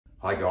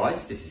Hi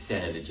guys, this is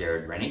Senator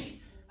Gerard Rennick.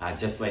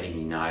 Just letting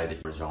you know that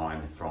I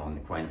resigned from the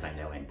Queensland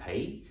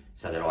LNP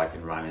so that I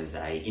can run as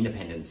an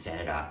independent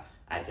senator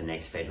at the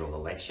next federal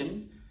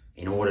election.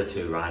 In order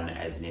to run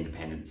as an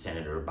independent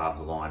senator above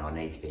the line, I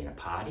need to be in a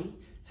party.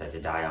 So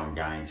today I'm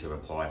going to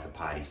apply for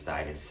party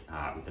status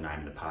with the name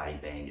of the party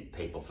being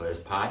People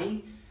First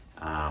Party.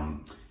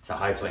 So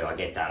hopefully I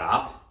get that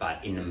up,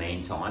 but in the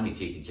meantime,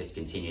 if you could just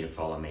continue to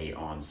follow me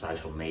on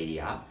social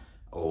media,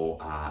 or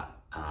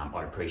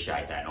I'd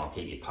appreciate that, and I'll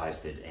keep you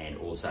posted. And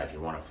also, if you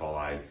want to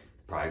follow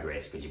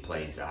progress, could you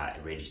please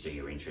register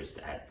your interest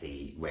at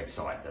the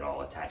website that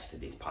I'll attach to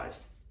this post.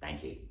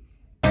 Thank you.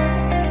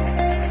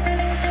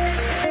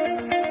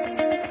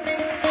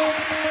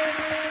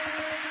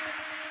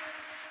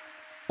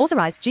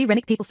 Authorised G.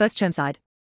 Rennick People First Chermside.